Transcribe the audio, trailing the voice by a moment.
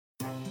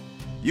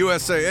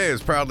USAA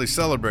is proudly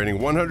celebrating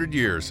 100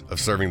 years of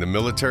serving the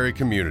military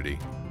community.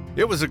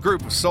 It was a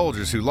group of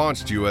soldiers who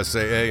launched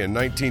USAA in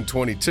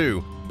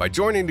 1922 by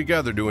joining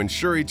together to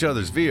insure each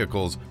other's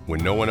vehicles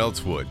when no one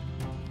else would.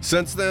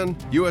 Since then,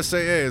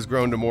 USAA has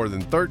grown to more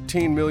than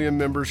 13 million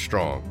members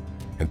strong.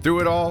 And through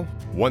it all,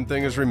 one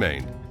thing has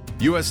remained.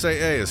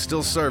 USAA is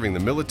still serving the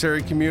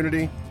military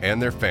community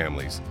and their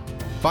families.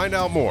 Find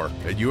out more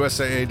at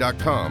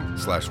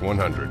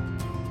usaa.com/100.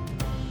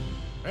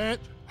 And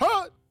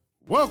hot!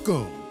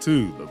 Welcome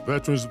to the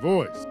Veterans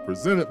Voice,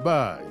 presented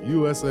by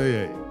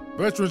USAA.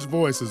 Veterans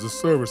Voice is a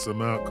service of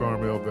Mount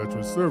Carmel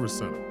Veterans Service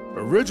Center,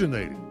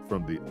 originating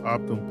from the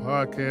Optum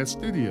Podcast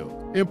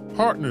Studio in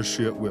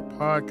partnership with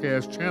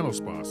podcast channel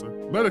sponsor,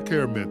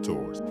 Medicare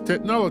Mentors,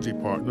 technology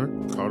partner,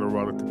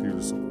 Colorado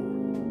Computer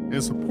Support,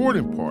 and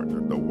supporting partner,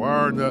 the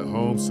WireNut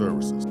Home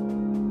Services.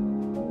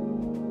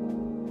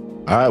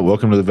 All right,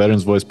 welcome to the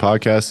Veterans Voice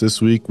podcast.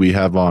 This week we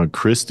have on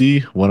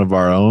Christy, one of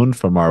our own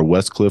from our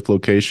Westcliffe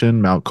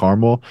location, Mount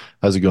Carmel.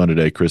 How's it going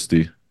today,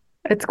 Christy?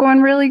 It's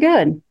going really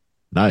good.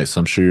 Nice.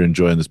 I'm sure you're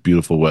enjoying this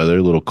beautiful weather.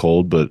 A little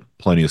cold, but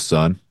plenty of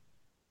sun.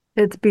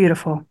 It's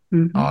beautiful.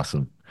 Mm-hmm.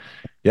 Awesome.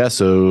 Yeah,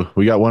 so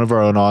we got one of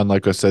our own on,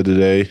 like I said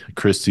today,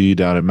 Christy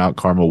down at Mount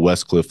Carmel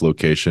Westcliffe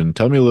location.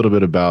 Tell me a little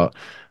bit about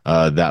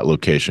that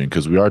location,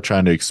 because we are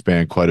trying to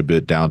expand quite a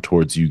bit down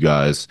towards you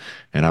guys,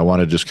 and I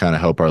want to just kind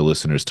of help our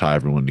listeners tie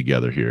everyone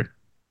together here.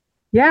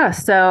 Yeah,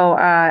 so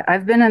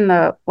I've been in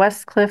the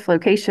Westcliffe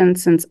location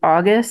since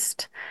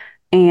August,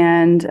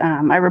 and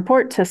I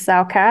report to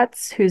Sal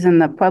Katz, who's in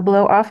the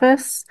Pueblo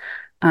office.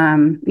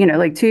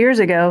 Like 2 years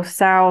ago,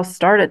 Sal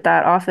started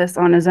that office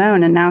on his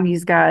own, and now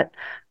he's got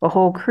a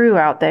whole crew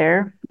out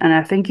there, and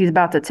I think he's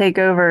about to take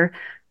over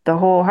the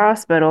whole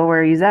hospital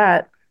where he's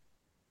at.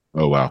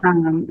 Oh, wow.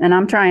 And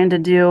I'm trying to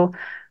do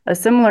a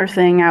similar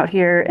thing out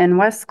here in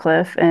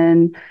Westcliffe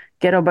and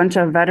get a bunch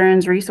of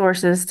veterans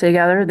resources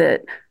together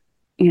that,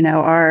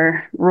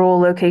 our rural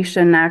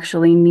location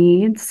actually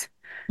needs,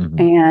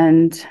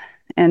 and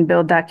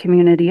build that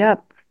community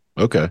up.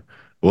 Okay.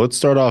 Well, let's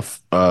start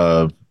off,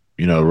 right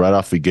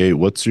off the gate.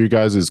 What's your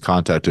guys'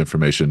 contact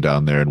information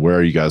down there, and where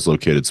are you guys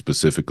located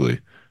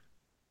specifically?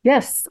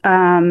 Yes.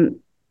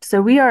 So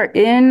we are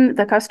in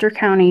the Custer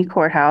County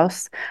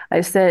Courthouse.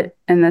 I sit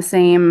in the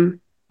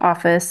same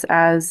office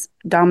as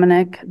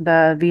Dominic,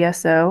 the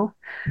VSO.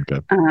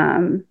 Okay.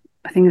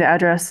 I think the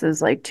address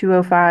is like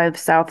 205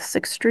 South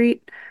 6th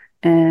Street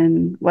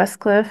in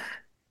Westcliffe.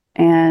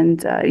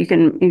 And you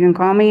can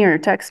call me or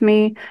text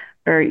me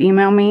or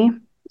email me.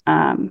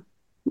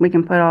 We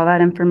can put all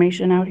that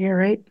information out here,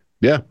 right?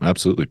 Yeah,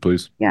 absolutely.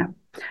 Please. Yeah.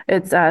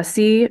 It's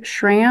C.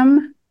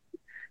 Schram.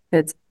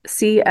 It's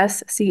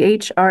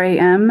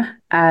CSCHRAM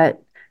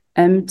at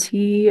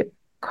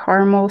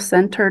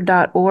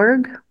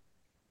mtcarmelcenter.org.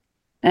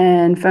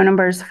 And phone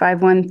number is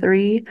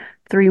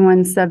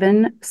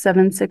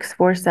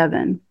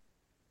 513-317-7647.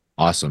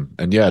 Awesome.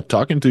 And yeah,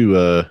 talking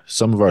to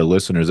some of our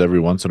listeners every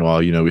once in a while,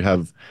 we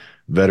have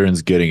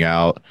veterans getting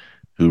out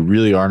who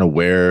really aren't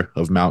aware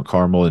of Mount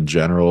Carmel in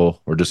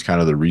general, or just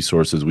kind of the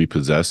resources we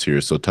possess here.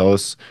 So tell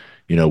us,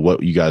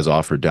 what you guys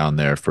offer down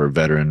there for a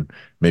veteran,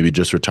 maybe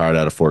just retired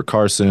out of Fort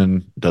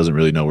Carson, doesn't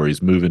really know where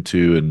he's moving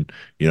to, and,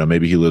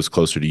 maybe he lives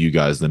closer to you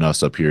guys than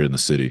us up here in the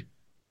city.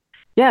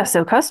 Yeah,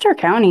 so Custer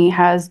County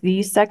has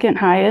the second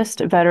highest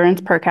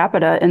veterans per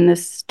capita in the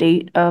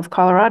state of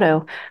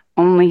Colorado,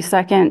 only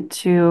second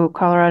to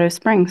Colorado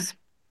Springs.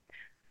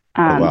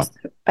 Oh, wow.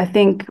 I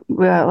think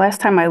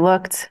last time I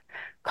looked,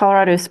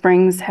 Colorado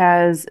Springs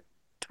has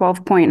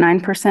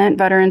 12.9%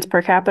 veterans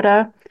per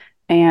capita,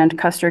 and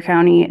Custer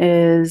County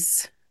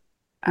is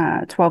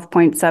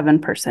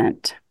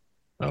 12.7%.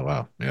 Oh,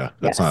 wow. Yeah,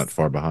 that's not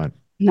far behind.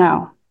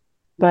 No,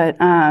 but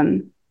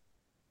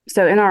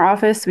so in our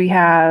office, we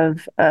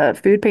have a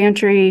food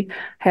pantry,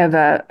 have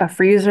a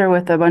freezer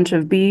with a bunch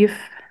of beef,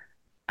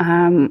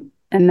 and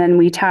then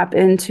we tap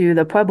into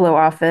the Pueblo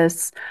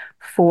office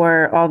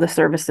for all the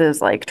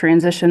services like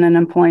transition and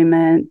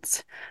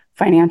employment,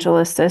 financial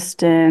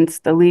assistance,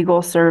 the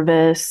legal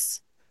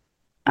service,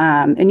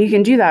 and you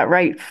can do that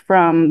right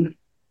from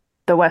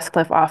the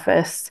Westcliffe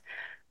office.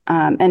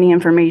 Any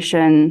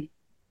information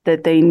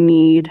that they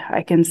need,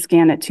 I can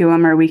scan it to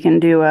them, or we can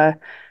do a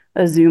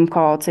Zoom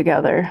call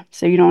together.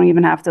 So you don't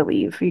even have to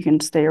leave. You can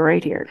stay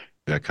right here.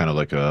 Yeah, kind of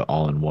like a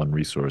all-in-one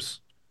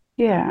resource.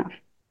 Yeah.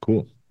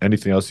 Cool.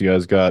 Anything else you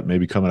guys got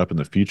maybe coming up in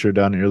the future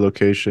down at your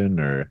location,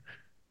 or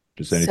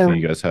just anything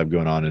you guys have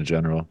going on in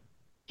general?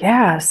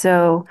 Yeah.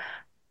 So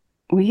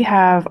we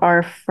have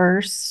our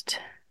first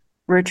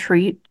our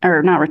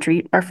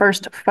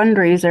first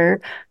fundraiser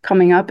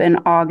coming up in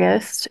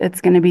August. It's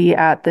going to be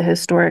at the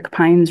historic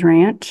Pines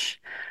Ranch.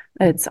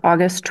 It's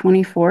August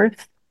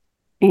 24th.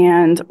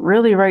 And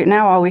really right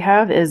now, all we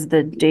have is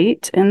the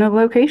date and the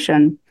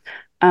location.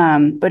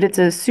 But it's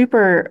a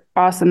super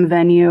awesome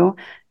venue,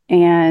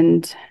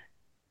 and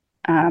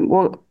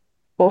we'll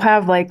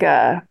have like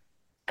a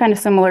kind of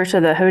similar to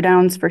the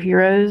Hoedowns for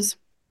Heroes.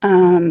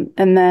 And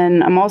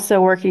then I'm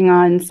also working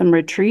on some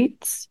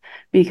retreats,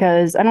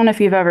 because I don't know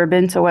if you've ever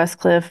been to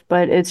Westcliffe,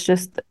 but it's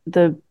just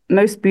the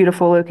most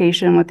beautiful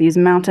location with these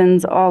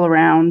mountains all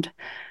around,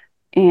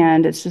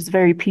 and it's just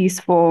very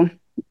peaceful.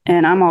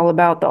 And I'm all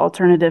about the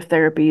alternative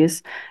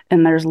therapies,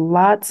 and there's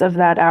lots of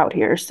that out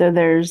here. So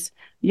there's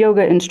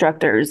yoga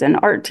instructors and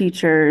art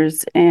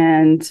teachers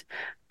and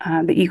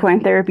the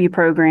equine therapy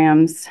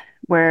programs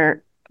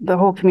where the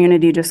whole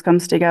community just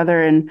comes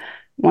together and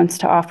wants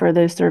to offer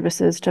those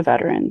services to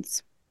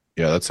veterans.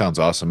 Yeah, that sounds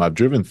awesome. I've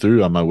driven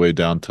through on my way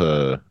down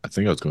to, I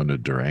think I was going to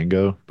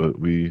Durango, but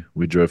we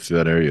drove through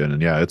that area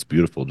and yeah, it's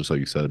beautiful, just like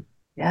you said.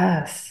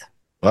 Yes.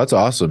 Well, that's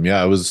awesome.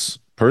 Yeah, I was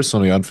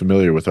personally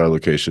unfamiliar with our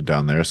location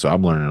down there, so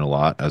I'm learning a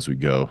lot as we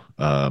go.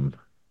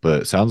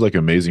 But it sounds like an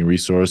amazing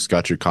resource.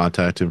 Got your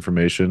contact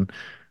information.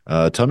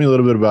 Tell me a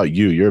little bit about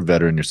you. You're a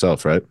veteran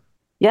yourself, right?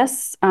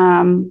 Yes.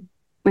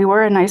 We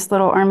were a nice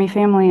little Army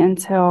family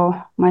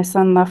until my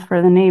son left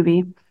for the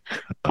Navy.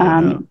 Oh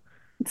no.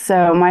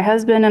 So my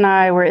husband and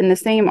I were in the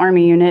same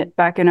Army unit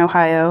back in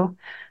Ohio,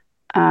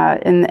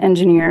 in the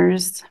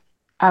engineers.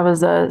 I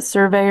was a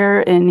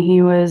surveyor and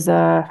he was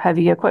a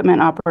heavy equipment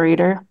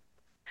operator.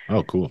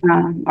 Oh, cool.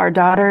 Our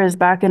daughter is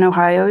back in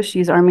Ohio.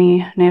 She's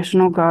Army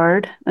National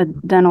Guard, a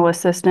dental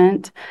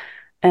assistant.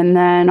 And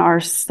then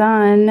our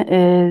son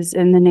is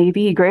in the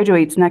Navy. He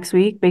graduates next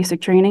week, basic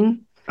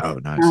training. Oh,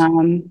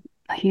 nice.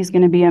 He's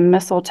going to be a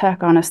missile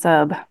tech on a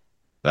sub.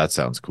 That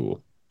sounds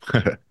cool.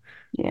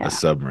 Yeah. A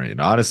submarine.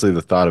 Honestly,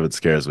 the thought of it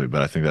scares me,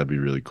 but I think that'd be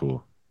really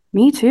cool.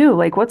 Me too.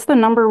 Like, what's the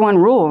number one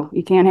rule?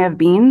 You can't have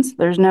beans.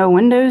 There's no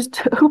windows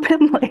to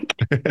open. Like,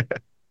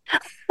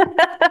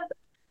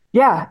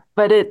 yeah,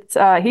 but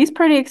he's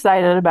pretty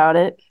excited about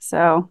it.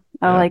 So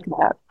I like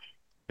that.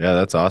 Yeah,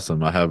 that's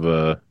awesome. I have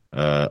a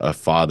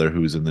father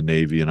who's in the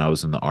Navy and I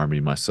was in the Army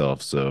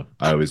myself. So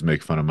I always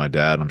make fun of my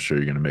dad. I'm sure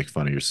you're going to make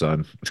fun of your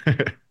son.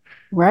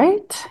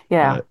 Right?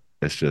 Yeah.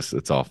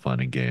 It's all fun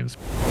and games.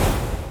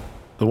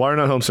 The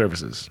WireNut Home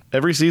Services.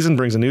 Every season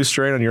brings a new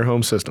strain on your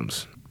home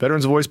systems.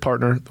 Veterans Voice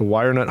partner, the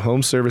WireNut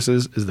Home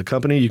Services, is the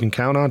company you can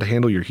count on to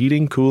handle your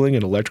heating, cooling,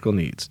 and electrical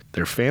needs.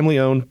 They're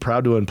family-owned,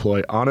 proud to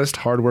employ honest,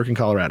 hard-working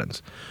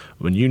Coloradans.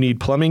 When you need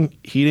plumbing,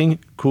 heating,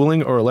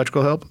 cooling, or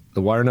electrical help,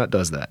 the WireNut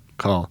does that.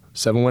 Call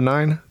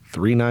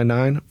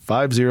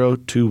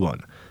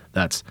 719-399-5021.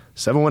 That's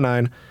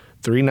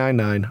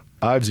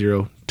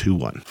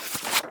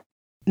 719-399-5021.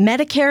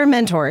 Medicare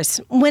Mentors.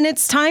 When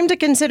it's time to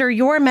consider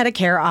your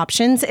Medicare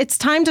options, it's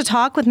time to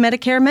talk with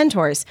Medicare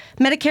Mentors.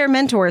 Medicare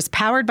Mentors,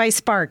 powered by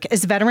Spark,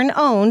 is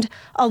veteran-owned,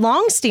 a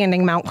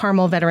long-standing Mount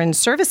Carmel Veterans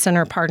Service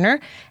Center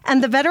partner,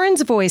 and the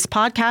Veterans Voice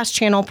podcast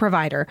channel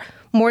provider.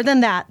 More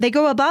than that, they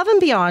go above and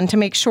beyond to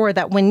make sure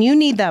that when you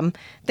need them,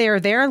 they are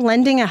there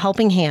lending a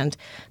helping hand.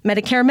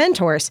 Medicare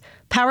Mentors,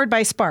 powered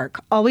by Spark,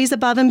 always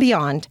above and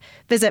beyond.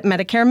 Visit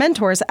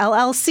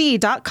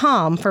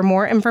MedicareMentorsLLC.com for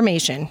more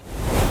information.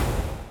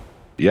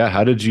 Yeah,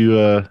 how did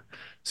you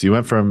so you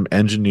went from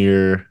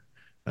engineer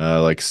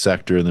like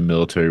sector in the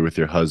military with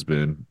your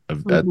husband.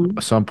 At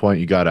some point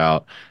you got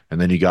out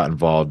and then you got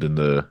involved in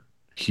the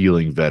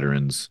healing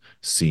veterans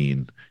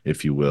scene,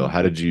 if you will.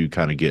 How did you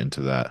kind of get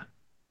into that?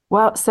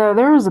 Well, so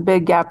there was a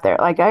big gap there.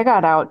 Like I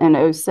got out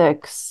in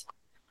 '06.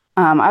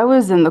 I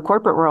was in the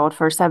corporate world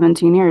for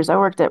 17 years. I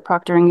worked at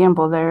Procter &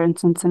 Gamble there in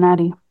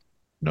Cincinnati.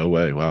 No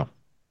way. Wow.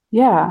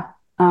 Yeah.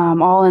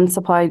 All in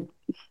supply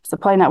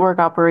network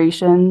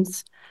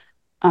operations.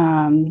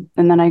 And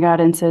then I got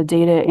into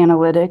data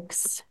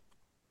analytics.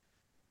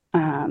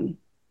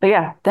 But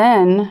yeah,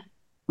 then,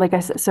 like I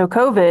said, so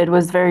COVID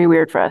was very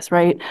weird for us,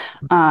 right?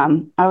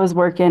 I was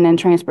working in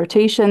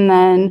transportation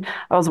then.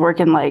 I was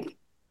working like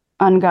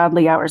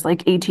ungodly hours,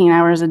 like 18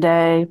 hours a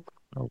day.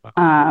 Oh,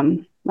 wow.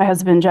 My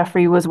husband,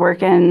 Jeffrey, was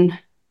working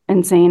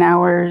insane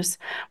hours.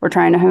 We're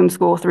trying to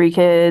homeschool 3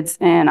 kids,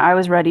 and I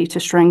was ready to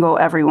strangle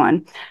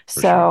everyone.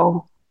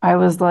 So I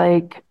was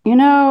like, we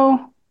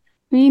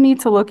need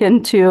to look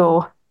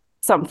into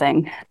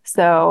something.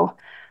 So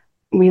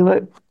we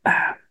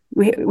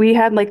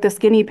had like the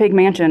skinny pig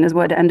mansion is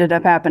what ended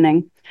up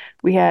happening.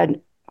 We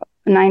had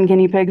 9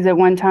 guinea pigs at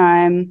one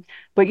time,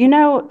 but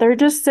they're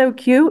just so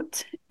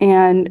cute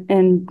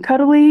and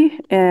cuddly,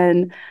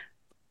 and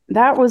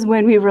that was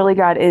when we really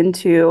got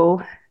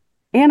into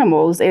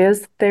animals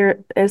as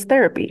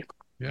therapy.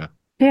 Yeah.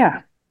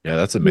 Yeah. Yeah,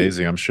 that's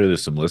amazing. I'm sure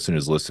there's some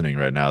listeners listening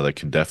right now that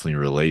can definitely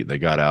relate. They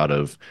got out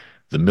of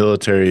the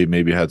military,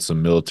 maybe had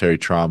some military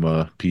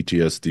trauma,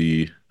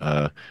 PTSD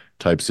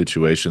type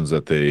situations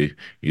that they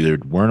either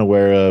weren't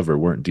aware of or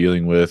weren't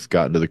dealing with,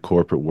 got into the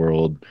corporate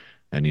world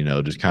and,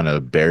 just kind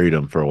of buried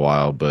them for a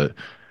while. But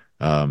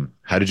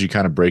how did you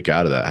kind of break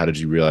out of that? How did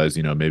you realize,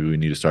 maybe we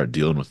need to start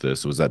dealing with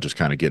this? Was that just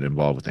kind of getting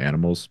involved with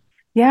animals?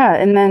 Yeah.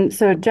 And then,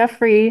 so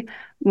Jeffrey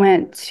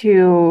went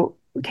to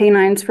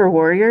Canines for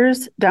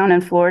Warriors down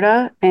in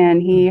Florida,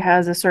 and he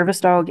has a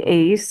service dog,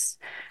 Ace.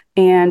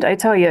 And I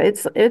tell you,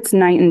 it's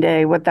night and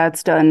day what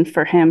that's done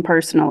for him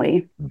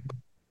personally,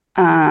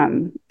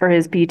 for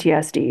his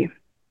PTSD.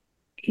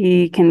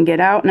 He can get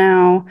out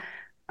now,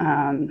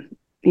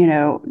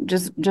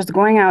 just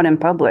going out in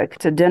public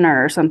to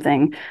dinner or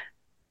something.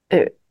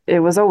 It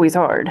was always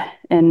hard,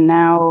 and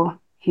now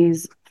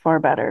he's far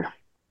better.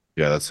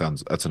 Yeah, that's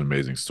an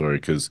amazing story.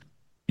 Because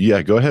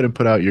yeah, go ahead and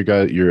put out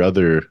your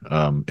other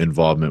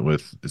involvement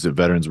with, is it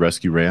Veterans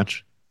Rescue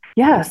Ranch?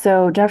 Yeah,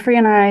 so Jeffrey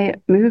and I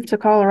moved to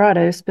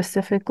Colorado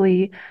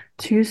specifically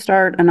to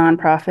start a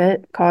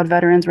nonprofit called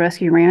Veterans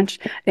Rescue Ranch,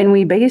 and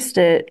we based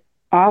it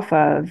off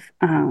of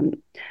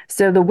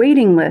so the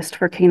waiting list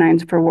for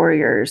Canines for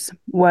Warriors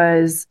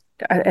was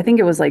I think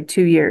it was like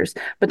 2 years,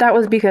 but that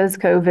was because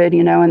COVID,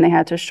 and they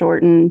had to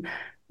shorten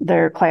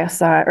their class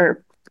size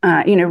or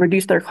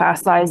reduce their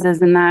class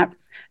sizes and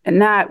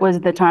that was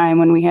the time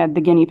when we had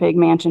the guinea pig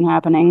mansion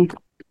happening.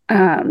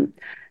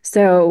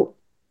 So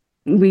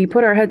we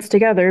put our heads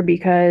together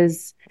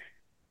because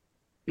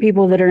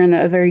people that are in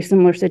a very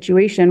similar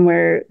situation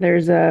where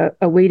there's a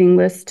waiting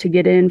list to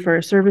get in for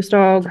a service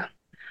dog,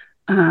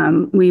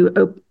 we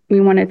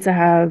wanted to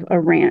have a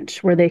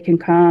ranch where they can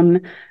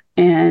come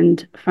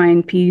and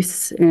find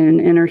peace and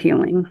inner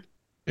healing.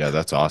 Yeah,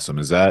 that's awesome.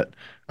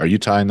 Are you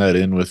tying that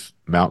in with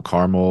Mount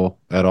Carmel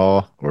at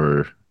all?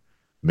 Or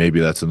maybe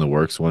that's in the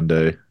works one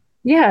day?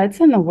 Yeah, it's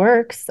in the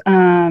works.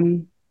 I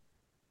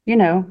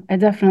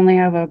definitely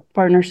have a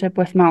partnership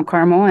with Mount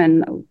Carmel,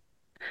 and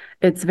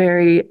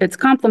it's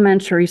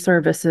complementary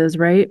services,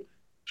 right?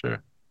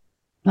 Sure.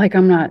 Like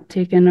I'm not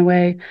taking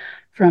away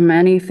from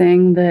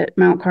anything that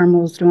Mount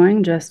Carmel's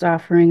doing, just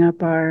offering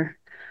up our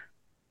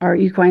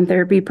equine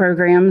therapy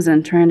programs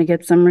and trying to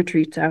get some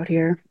retreats out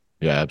here.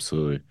 Yeah,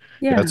 absolutely.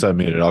 Yeah, Yeah. I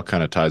mean, it all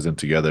kind of ties in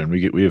together. And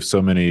we have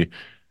so many,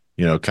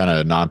 kind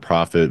of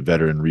nonprofit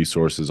veteran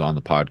resources on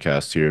the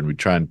podcast here, and we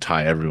try and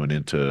tie everyone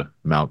into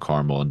Mount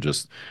Carmel, and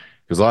just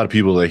because a lot of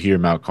people, they hear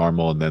Mount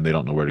Carmel and then they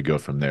don't know where to go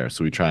from there.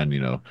 So we try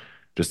and,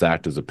 just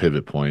act as a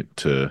pivot point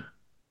to,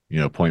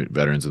 point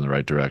veterans in the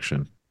right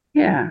direction.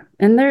 Yeah.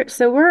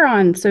 So we're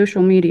on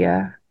social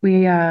media.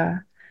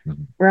 Mhm.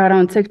 We're out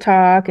on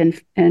TikTok and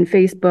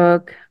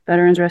Facebook,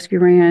 Veterans Rescue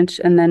Ranch,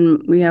 and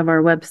then we have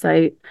our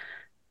website,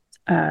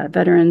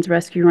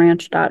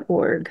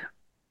 veteransrescueranch.org.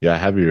 Yeah, I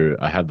have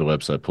the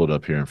website pulled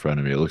up here in front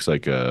of me. It looks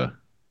like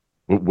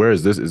where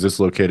is this? Is this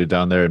located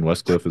down there in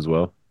Westcliffe as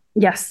well?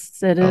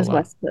 Yes, it Oh is wow.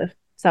 Westcliffe,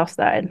 South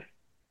Side.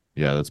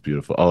 Yeah, that's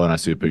beautiful. Oh, and I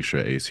see a picture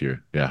of Ace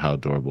here. Yeah, how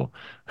adorable.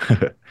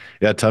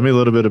 Yeah, tell me a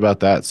little bit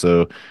about that.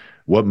 So,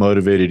 what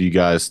motivated you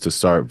guys to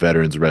start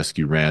Veterans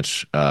Rescue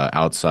Ranch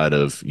outside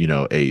of,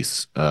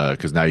 Ace?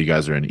 Because now you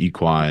guys are in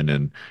equine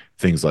and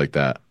things like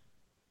that.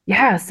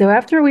 Yeah, so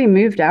after we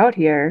moved out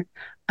here,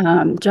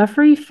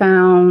 Jeffrey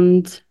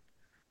found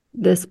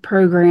this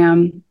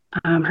program.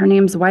 Her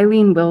name's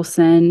Wileen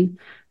Wilson,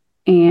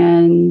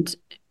 and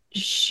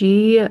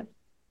she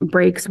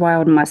breaks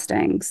wild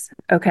Mustangs.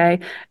 Okay.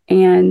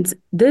 And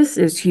this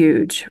is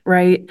huge,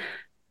 right?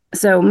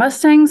 So,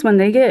 Mustangs, when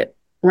they get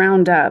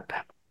round up,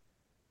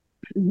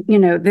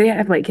 they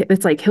have like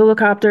it's like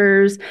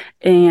helicopters,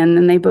 and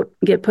then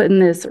get put in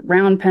this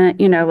round pen,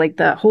 like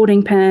the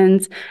holding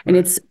pens, and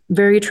Right. it's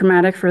very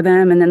traumatic for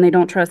them. And then they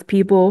don't trust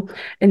people.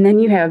 And then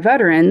you have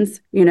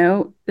veterans,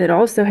 that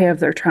also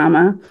have their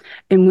trauma.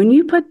 And when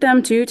you put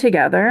them two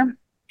together,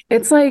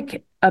 it's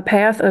like a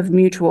path of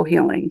mutual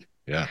healing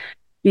Yeah.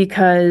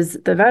 because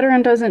the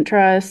veteran doesn't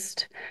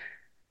trust,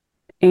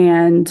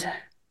 and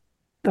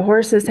the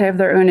horses have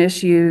their own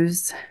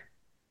issues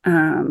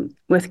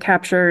with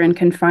capture and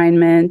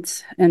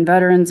confinement, and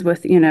veterans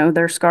with,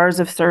 their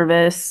scars of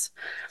service.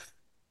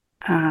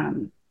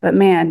 But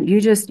man,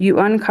 you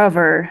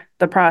uncover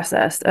the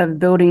process of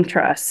building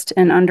trust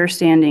and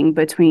understanding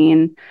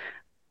between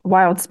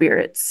wild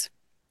spirits,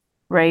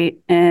 right?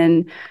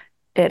 And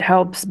it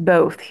helps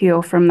both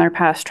heal from their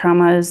past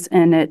traumas,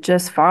 and it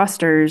just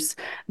fosters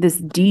this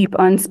deep,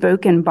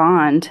 unspoken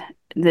bond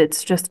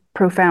that's just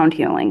profound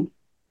healing.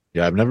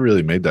 Yeah, I've never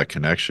really made that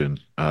connection.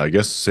 I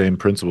guess same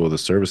principle with a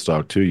service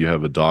dog too. You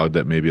have a dog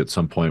that maybe at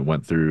some point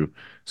went through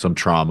some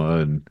trauma,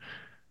 and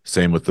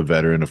same with the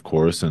veteran, of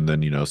course, and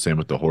then same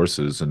with the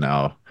horses. And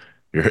now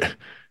you're,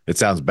 it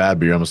sounds bad,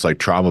 but you're almost like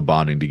trauma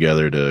bonding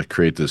together to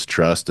create this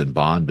trust and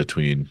bond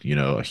between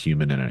a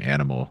human and an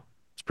animal.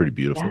 It's pretty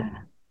beautiful. Yeah.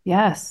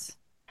 Yes.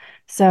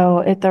 So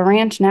at the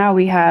ranch now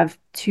we have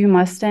two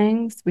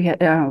Mustangs. We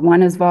have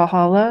one is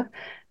Valhalla,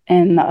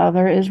 and the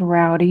other is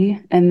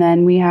Rowdy, and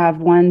then we have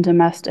one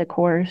domestic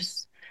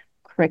horse,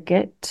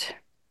 Cricket.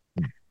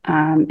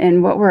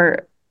 And what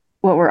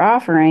we're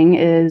offering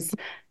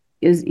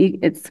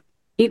it's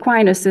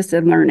equine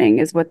assisted learning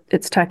is what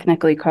it's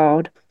technically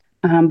called.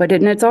 But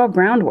it's all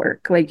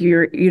groundwork. Like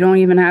you don't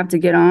even have to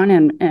get on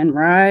and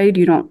ride.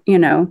 You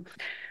don't,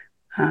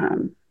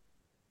 um,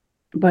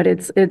 but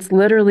it's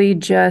literally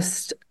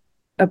just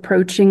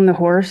approaching the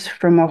horse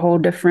from a whole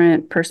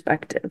different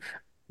perspective.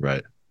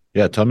 Right.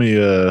 Yeah, tell me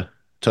a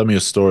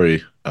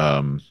story.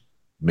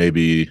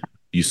 Maybe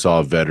you saw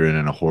a veteran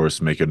and a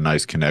horse make a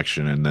nice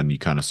connection, and then you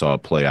kind of saw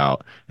it play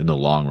out in the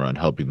long run,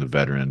 helping the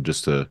veteran,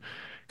 just to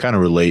kind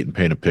of relate and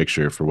paint a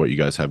picture for what you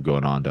guys have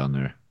going on down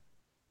there.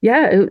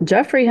 Yeah,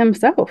 Jeffrey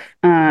himself.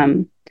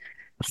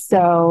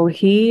 So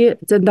he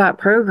did that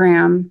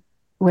program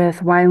with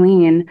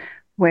Wileen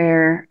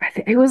where I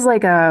think it was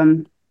like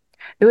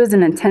it was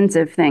an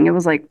intensive thing. It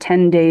was like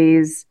 10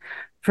 days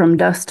from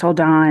dusk till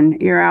dawn.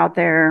 You're out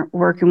there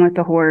working with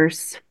the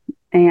horse.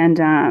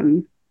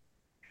 And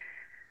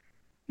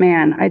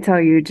man, I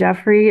tell you,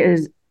 Jeffrey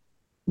is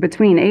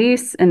between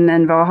Ace and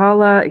then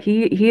Valhalla.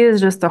 He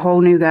is just a whole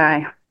new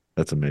guy.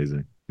 That's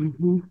amazing.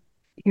 Mm-hmm.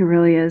 He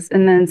really is.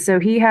 And then so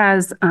he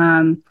has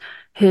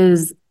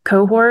his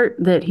cohort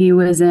that he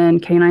was in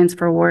Canines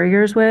for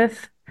Warriors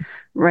with,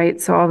 right?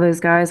 So all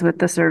those guys with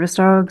the service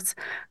dogs.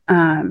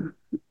 And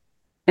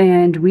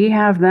we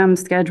have them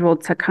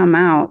scheduled to come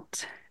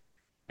out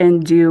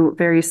and do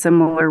very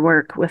similar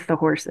work with the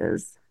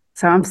horses.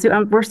 So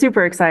we're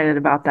super excited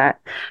about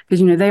that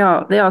because they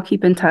all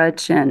keep in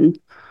touch and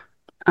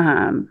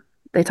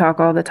they talk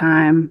all the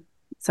time.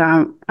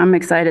 So I'm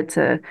excited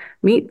to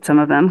meet some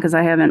of them because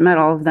I haven't met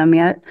all of them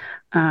yet,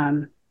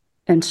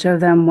 and show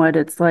them what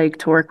it's like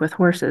to work with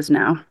horses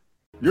now.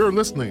 You're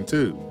listening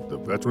to The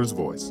Veterans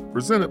Voice,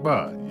 presented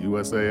by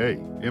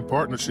USAA in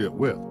partnership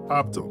with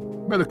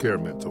Optum,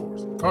 Medicare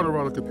Mentors,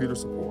 Colorado Computer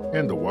Support,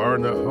 and the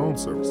WireNut Home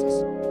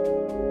Services.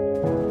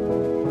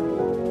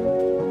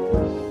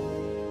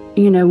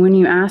 When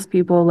you ask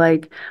people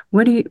like,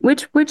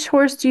 which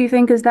horse do you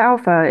think is the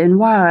alpha and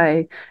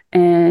why?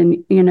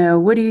 And,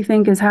 what do you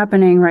think is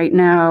happening right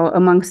now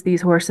amongst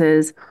these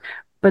horses?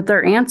 But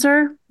their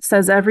answer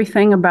says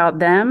everything about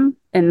them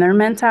and their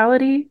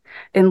mentality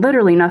and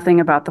literally nothing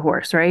about the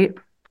horse, right?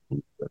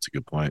 That's a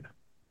good point.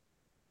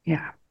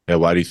 Yeah. Yeah.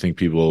 Why do you think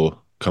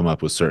people come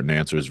up with certain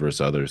answers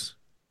versus others?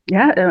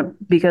 Yeah,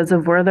 because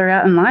of where they're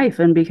at in life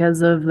and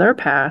because of their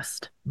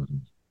past. Mm-hmm.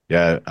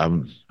 Yeah,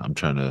 I'm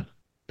trying to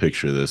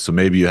picture this. So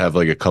maybe you have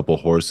like a couple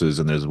horses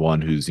and there's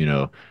one who's,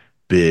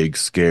 big,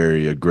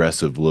 scary,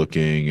 aggressive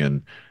looking,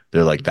 and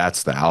they're like,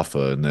 that's the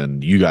alpha. And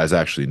then you guys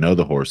actually know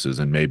the horses,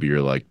 and maybe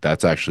you're like,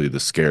 that's actually the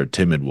scared,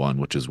 timid one,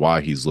 which is why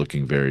he's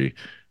looking very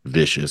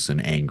vicious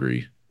and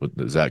angry.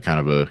 Is that kind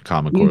of a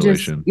common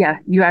correlation?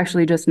 You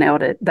actually just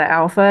nailed it. The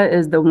alpha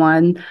is the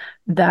one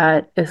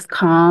that is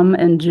calm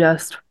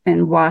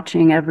and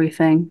watching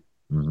everything.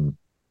 Mm-hmm.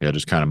 Yeah,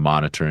 just kind of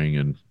monitoring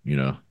and,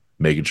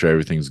 making sure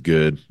everything's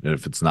good. And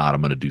if it's not,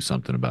 I'm going to do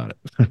something about it.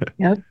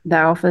 Yep. The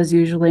alpha is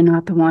usually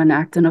not the one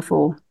acting a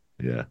fool.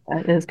 Yeah.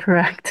 That is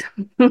correct.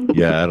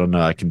 Yeah, I don't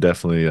know. I can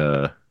definitely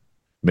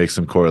make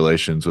some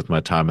correlations with my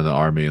time in the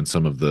Army and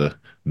some of the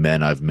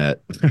men I've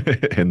met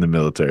in the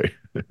military.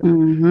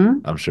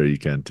 Mm-hmm. I'm sure you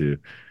can too.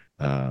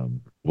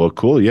 Well,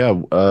 cool.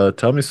 Yeah.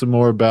 Tell me some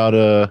more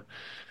about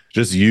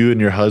just you and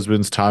your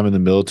husband's time in the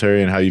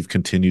military and how you've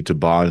continued to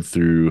bond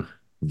through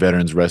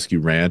Veterans Rescue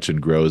Ranch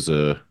and grow as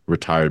a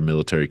retired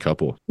military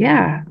couple.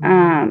 Yeah.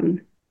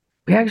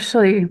 We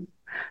actually,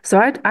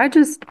 so I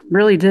just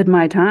really did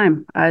my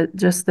time.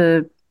 Just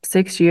the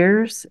 6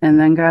 years and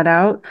then got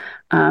out.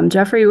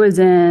 Jeffrey was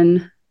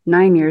in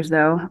 9 years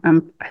though.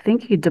 I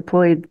think he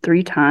deployed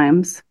 3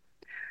 times.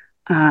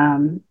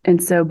 And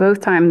so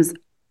both times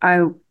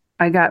I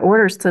got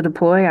orders to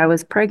deploy. I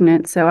was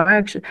pregnant. So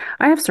I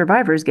have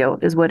survivor's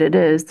guilt is what it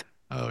is.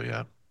 Oh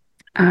yeah.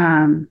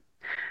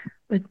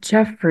 But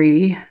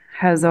Jeffrey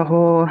has a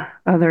whole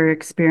other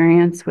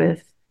experience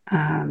with,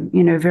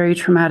 very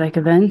traumatic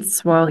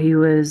events while he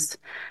was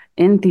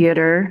in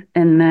theater.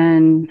 And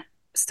then,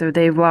 so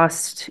they've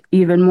lost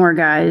even more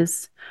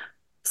guys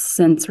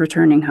since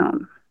returning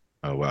home.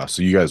 Oh, wow.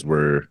 So you guys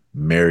were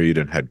married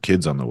and had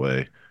kids on the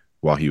way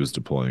while he was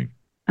deploying?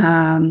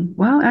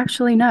 Well,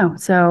 actually, no.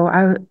 So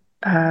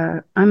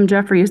I'm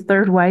Jeffrey's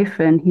 3rd wife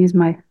and he's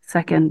my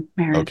 2nd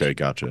marriage. Okay,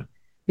 gotcha.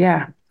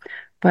 Yeah.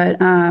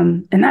 But,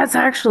 and that's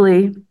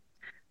actually,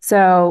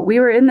 so we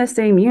were in the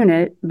same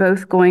unit,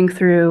 both going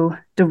through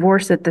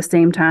divorce at the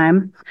same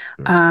time.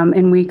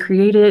 And we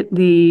created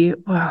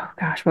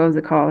what was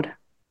it called?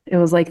 It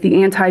was like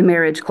the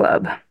anti-marriage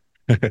club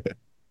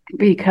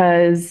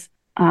because,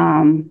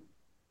 we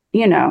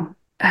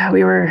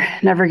were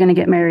never going to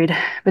get married.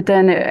 But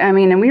then,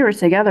 and we were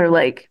together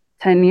like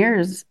 10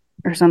 years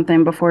or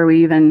something before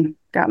we even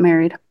got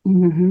married.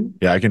 Mm-hmm.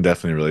 Yeah, I can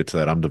definitely relate to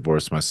that. I'm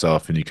divorced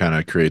myself, and you kind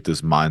of create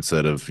this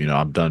mindset of,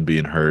 I'm done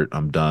being hurt.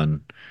 I'm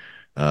done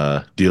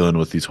dealing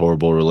with these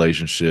horrible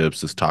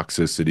relationships, this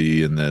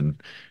toxicity. And then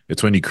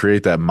it's when you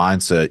create that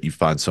mindset, you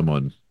find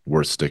someone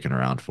worth sticking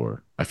around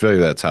for. I feel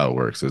like that's how it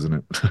works, isn't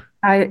it?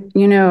 I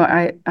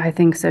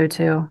think so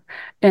too.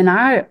 And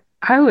I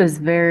was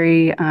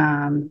very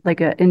like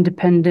an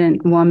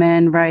independent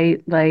woman,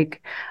 right?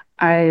 Like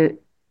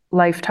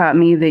life taught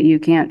me that you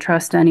can't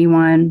trust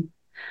anyone.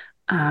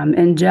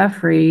 And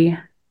Jeffrey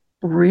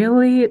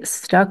really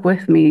stuck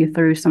with me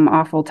through some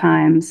awful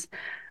times,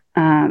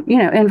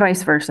 and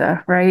vice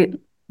versa, right?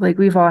 Like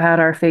we've all had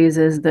our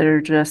phases that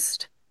are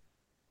just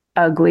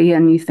ugly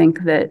and you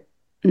think that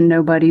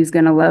nobody's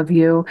going to love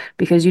you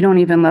because you don't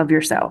even love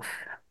yourself.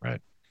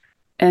 Right.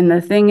 And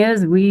the thing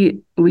is,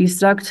 we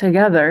stuck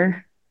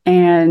together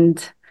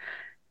and,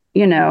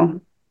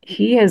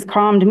 he has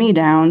calmed me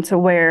down to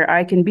where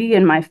I can be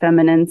in my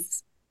feminine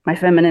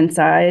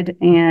side.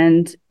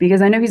 And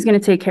because I know he's going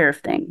to take care of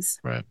things.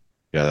 Right.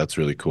 Yeah, that's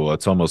really cool.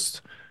 That's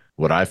almost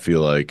what I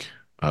feel like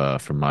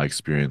from my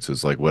experience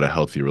is like what a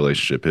healthy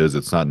relationship is.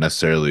 It's not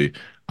necessarily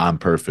I'm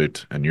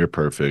perfect and you're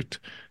perfect.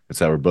 It's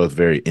that we're both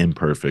very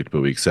imperfect,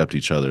 but we accept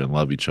each other and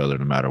love each other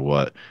no matter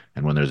what.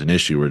 And when there's an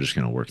issue, we're just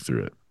going to work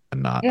through it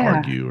and not Yeah.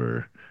 argue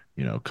or,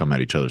 come at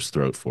each other's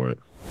throat for it.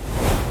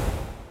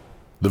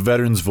 The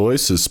Veterans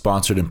Voice is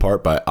sponsored in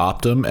part by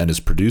Optum and is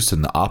produced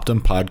in the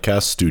Optum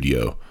Podcast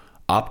Studio.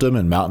 Optum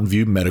and Mountain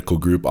View Medical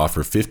Group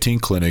offer 15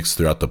 clinics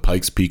throughout the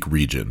Pikes Peak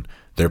region.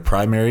 Their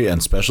primary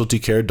and specialty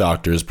care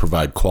doctors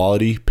provide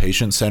quality,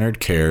 patient-centered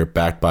care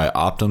backed by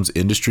Optum's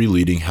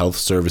industry-leading health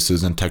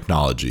services and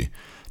technology.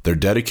 They're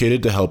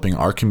dedicated to helping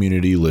our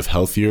community live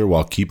healthier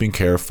while keeping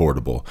care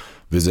affordable.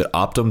 Visit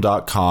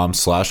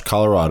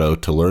optum.com/Colorado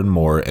to learn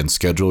more and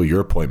schedule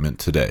your appointment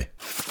today.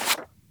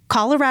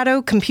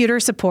 Colorado Computer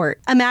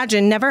Support.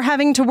 Imagine never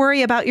having to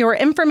worry about your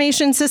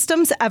information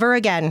systems ever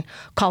again.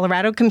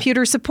 Colorado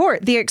Computer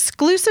Support, the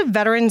exclusive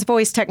Veterans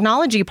Voice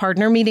technology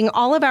partner meeting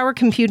all of our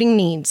computing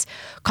needs.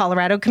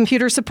 Colorado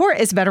Computer Support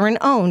is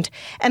veteran-owned,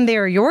 and they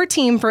are your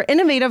team for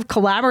innovative,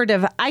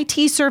 collaborative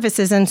IT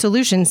services and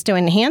solutions to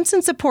enhance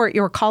and support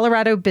your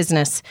Colorado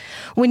business.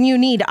 When you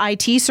need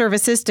IT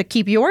services to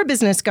keep your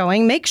business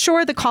going, make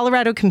sure the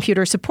Colorado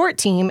Computer Support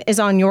team is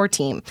on your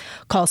team.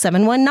 Call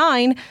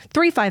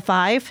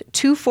 719-355-2440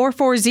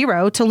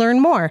 to learn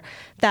more.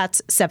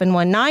 That's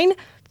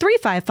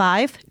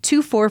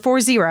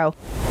 719-355-2440.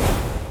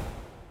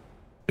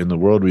 In the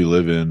world we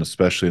live in,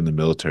 especially in the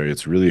military,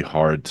 it's really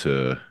hard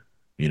to,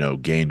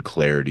 gain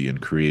clarity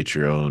and create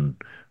your own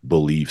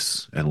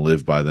beliefs and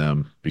live by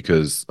them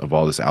because of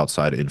all this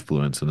outside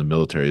influence. And the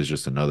military is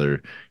just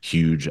another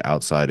huge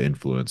outside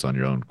influence on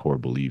your own core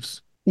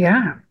beliefs.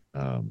 Yeah.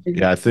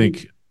 I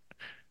think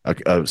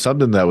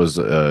something that was,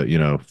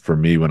 for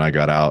me when I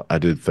got out, I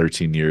did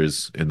 13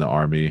 years in the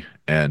Army,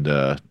 and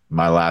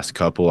my last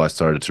couple, I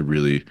started to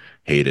really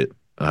hate it,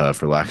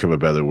 for lack of a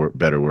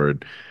better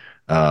word.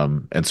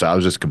 And so I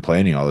was just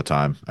complaining all the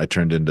time. I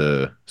turned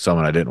into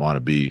someone I didn't want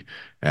to be,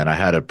 and I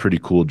had a pretty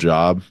cool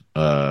job.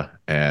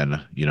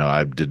 And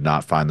I did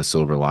not find the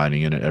silver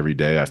lining in it every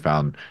day. I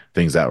found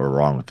things that were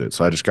wrong with it.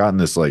 So I just got in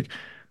this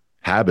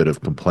habit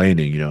of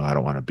complaining, I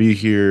don't want to be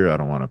here. I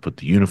don't want to put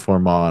the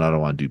uniform on. I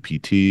don't want to do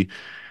PT.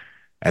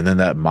 And then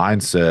that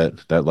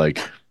mindset, that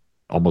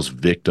almost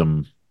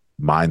victim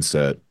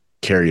mindset,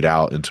 carried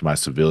out into my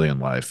civilian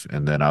life.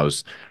 And then I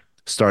was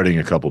starting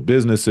a couple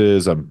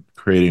businesses. I'm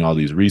creating all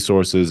these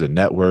resources and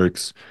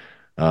networks,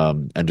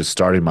 and just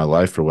starting my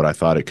life for what I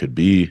thought it could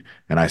be.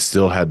 And I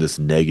still had this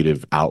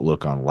negative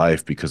outlook on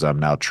life because I'm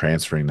now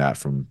transferring that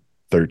from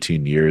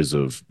 13 years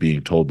of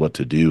being told what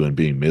to do and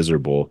being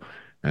miserable.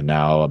 And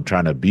now I'm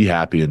trying to be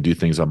happy and do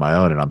things on my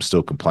own, and I'm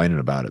still complaining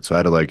about it. So I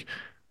had to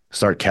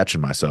start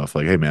catching myself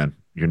hey man,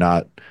 you're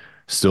not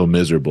still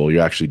miserable.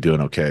 You're actually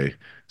doing okay.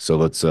 So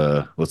let's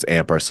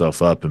amp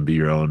ourselves up and be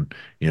your own,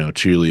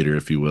 cheerleader,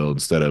 if you will,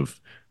 instead of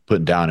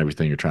putting down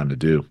everything you're trying to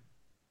do.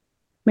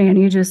 Man,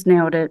 you just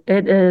nailed it.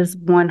 It is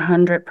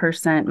 100%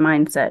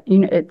 mindset.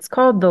 It's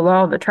called the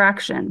law of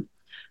attraction,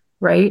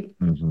 right?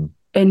 Mm-hmm.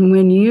 And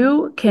when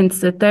you can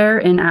sit there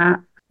and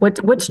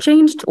what's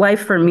changed life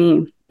for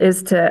me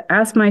is to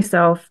ask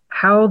myself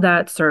how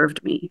that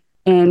served me.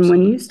 And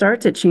when you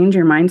start to change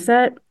your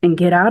mindset and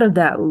get out of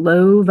that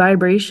low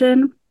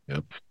vibration,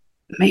 yep,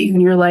 man,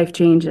 your life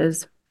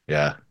changes.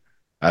 Yeah,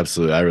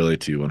 absolutely. I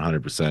relate to you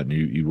 100%.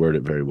 You word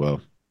it very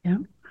well. Yeah.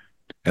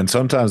 And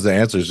sometimes the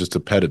answer is just to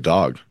pet a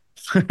dog.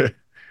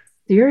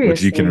 Seriously.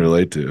 Which you can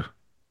relate to.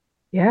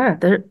 Yeah,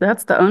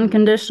 that's the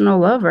unconditional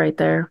love right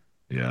there.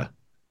 Yeah.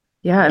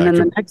 Yeah, and then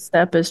the next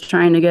step is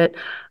trying to get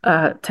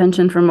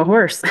attention from a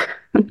horse.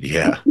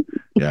 Yeah,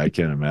 I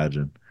can't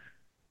imagine.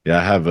 Yeah,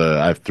 I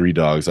have 3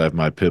 dogs. I have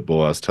my pit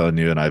bull, I was telling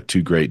you, and I have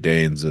 2 Great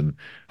Danes, and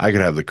I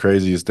could have the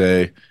craziest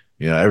day.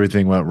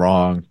 Everything went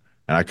wrong,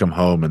 and I come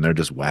home and they're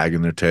just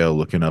wagging their tail,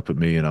 looking up at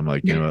me, and I'm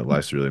like, you know what,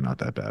 life's really not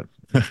that bad.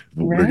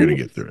 We're gonna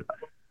get through it.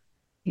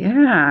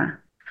 Yeah.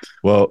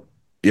 Well,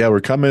 yeah,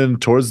 we're coming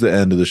towards the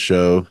end of the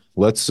show.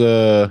 Let's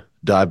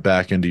dive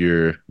back into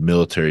your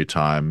military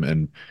time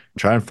and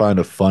try and find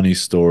a funny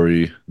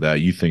story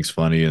that you think's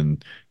funny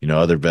and,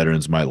 other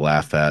veterans might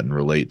laugh at and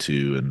relate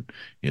to, and,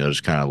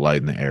 just kind of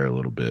lighten the air a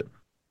little bit.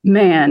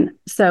 Man,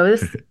 so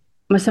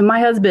my son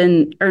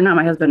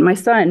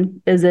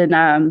is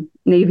in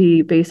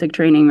Navy basic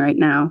training right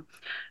now.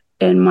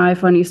 And my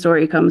funny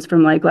story comes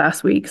from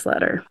last week's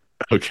letter.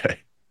 Okay.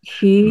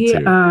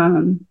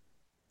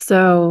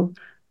 So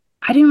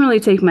I didn't really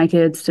take my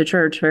kids to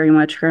church very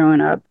much growing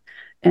up.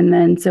 And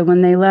then, so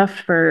when they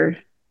left for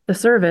the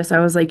service, I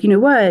was like, you know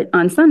what,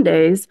 on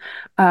Sundays,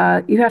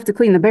 you have to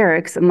clean the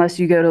barracks unless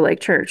you go to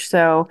church.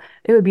 So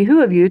it would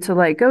behoove you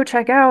to go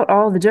check out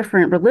all the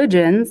different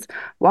religions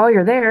while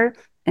you're there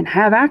and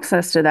have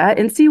access to that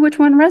and see which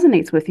one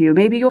resonates with you.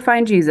 Maybe you'll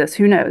find Jesus,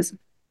 who knows?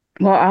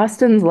 Well,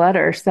 Austin's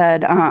letter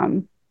said,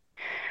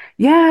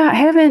 yeah, I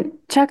haven't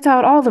checked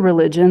out all the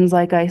religions,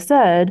 like I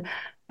said,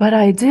 but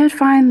I did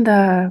find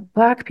the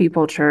Black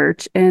people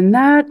church, and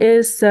that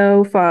is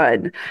so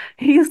fun.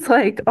 He's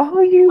like,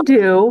 all you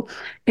do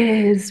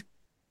is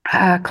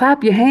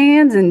clap your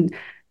hands and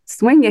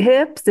swing your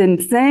hips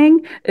and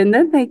sing, and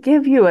then they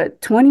give you a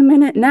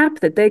 20-minute nap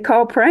that they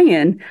call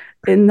praying.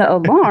 And the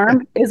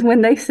alarm is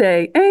when they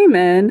say,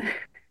 Amen.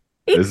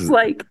 He's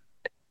like,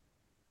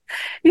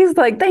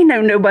 they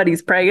know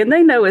nobody's praying.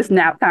 They know it's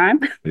nap time.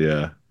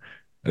 Yeah.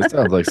 That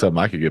sounds like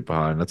something I could get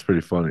behind. That's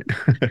pretty funny.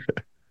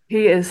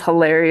 He is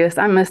hilarious.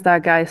 I miss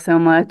that guy so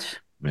much.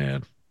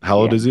 Man. How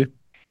old is he?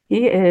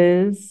 He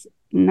is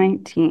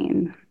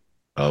 19.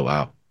 Oh,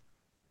 wow.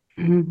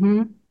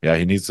 Mm-hmm. Yeah,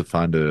 he needs to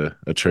find a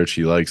church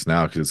he likes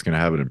now because it's going to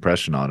have an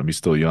impression on him. He's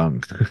still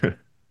young.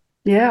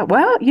 Yeah,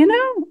 well,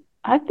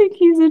 I think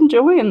he's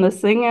enjoying the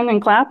singing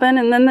and clapping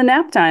and then the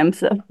nap time.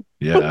 So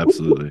Yeah,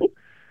 absolutely.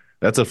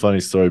 That's a funny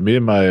story. Me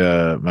and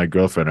my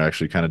girlfriend are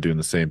actually kind of doing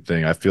the same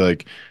thing. I feel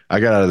like I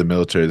got out of the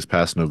military this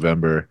past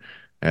November,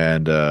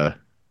 and I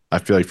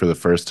feel like for the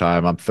first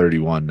time, I'm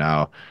 31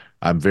 now,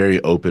 I'm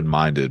very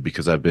open-minded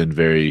because I've been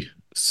very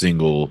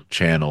single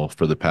channel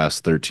for the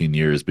past 13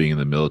 years being in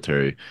the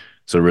military.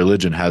 So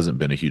religion hasn't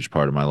been a huge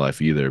part of my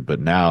life either. But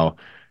now,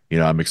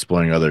 I'm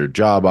exploring other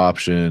job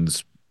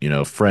options,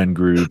 friend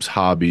groups,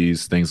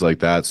 hobbies, things like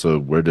that. So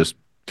we're just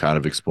kind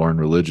of exploring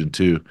religion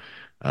too.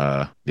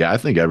 Yeah, I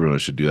think everyone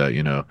should do that.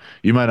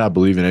 You might not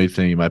believe in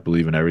anything, you might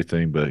believe in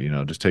everything, but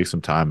just take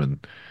some time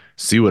and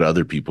see what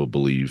other people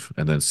believe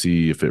and then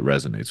see if it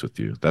resonates with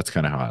you. That's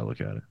kind of how I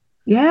look at it.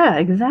 yeah,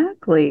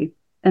 exactly.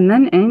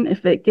 And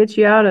if it gets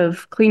you out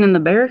of cleaning the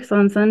barracks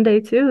on Sunday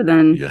too,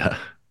 then Yeah,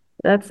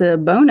 that's a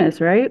bonus,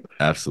 right?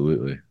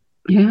 absolutely.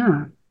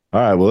 Yeah.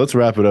 All right, well, let's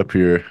wrap it up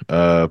here.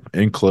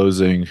 In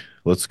closing,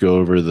 let's go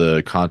over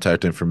the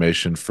contact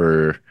information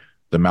for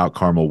the Mount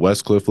Carmel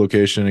Westcliffe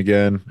location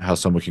again, how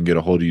someone can get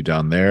a hold of you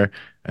down there,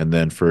 and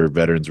then for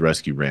Veterans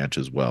Rescue Ranch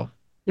as well.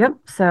 Yep.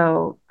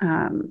 So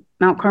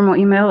Mount Carmel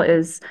email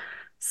is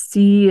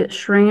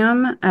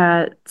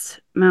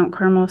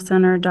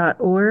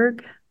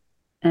cshram@mountcarmelcenter.org.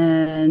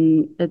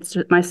 And it's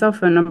my cell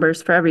phone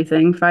numbers for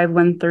everything,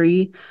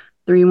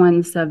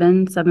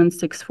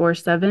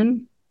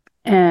 513-317-7647.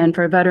 And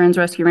for Veterans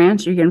Rescue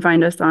Ranch, you can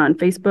find us on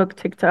Facebook,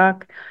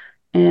 TikTok,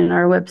 and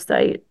our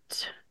website,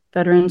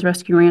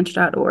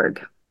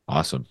 veteransrescueranch.org.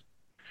 Awesome.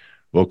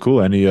 Well,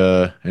 cool.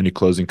 Any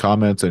closing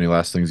comments? Any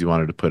last things you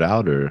wanted to put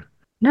out, or?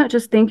 No,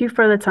 just thank you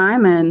for the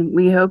time. And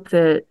we hope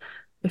that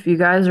if you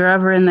guys are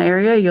ever in the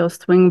area, you'll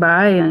swing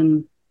by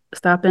and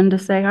stop in to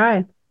say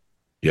hi.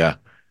 Yeah.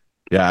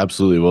 Yeah,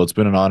 absolutely. Well, it's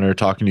been an honor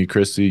talking to you,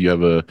 Christy. You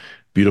have a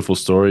beautiful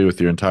story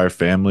with your entire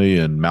family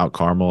and Mount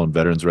Carmel and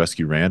Veterans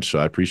Rescue Ranch. So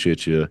I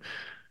appreciate you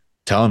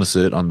telling us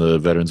it on the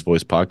Veterans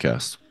Voice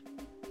podcast.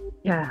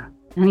 Yeah,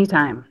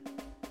 anytime.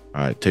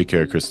 All right. Take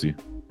care, Christy.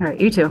 All right,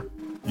 you too.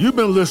 You've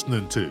been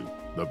listening to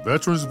The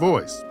Veterans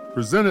Voice,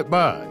 presented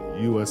by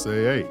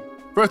USAA.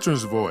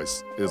 Veterans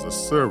Voice is a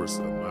service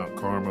of Mount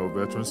Carmel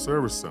Veterans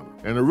Service Center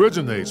and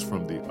originates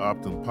from the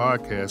Optum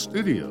Podcast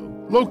Studio,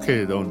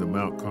 located on the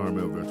Mount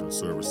Carmel Veterans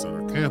Service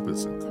Center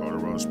campus in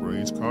Colorado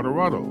Springs,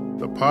 Colorado.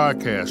 The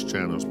podcast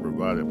channel is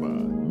provided by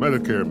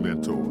Medicare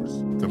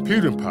Mentors.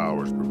 Computing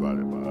power is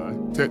provided by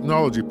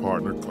Technology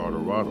Partner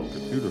Colorado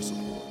Computer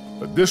Support.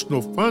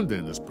 Additional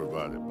funding is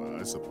provided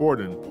by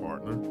supporting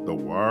partner, the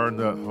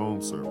WireNut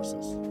Home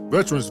Services.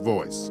 Veterans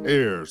Voice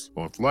airs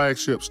on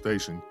flagship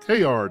station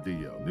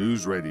KRDO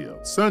News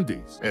Radio,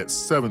 Sundays at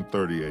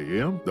 7:30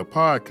 a.m. The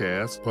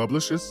podcast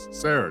publishes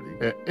Saturday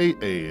at 8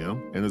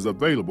 a.m. and is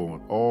available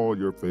on all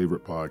your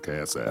favorite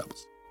podcast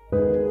apps.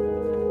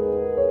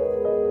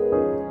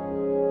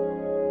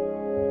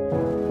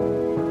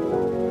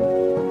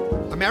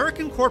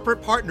 American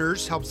Corporate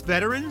Partners helps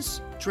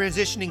veterans,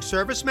 transitioning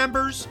service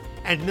members,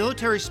 and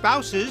military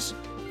spouses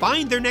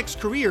find their next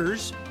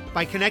careers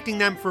by connecting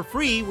them for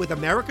free with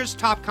America's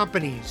top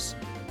companies.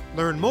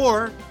 Learn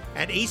more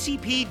at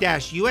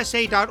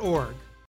acp-usa.org.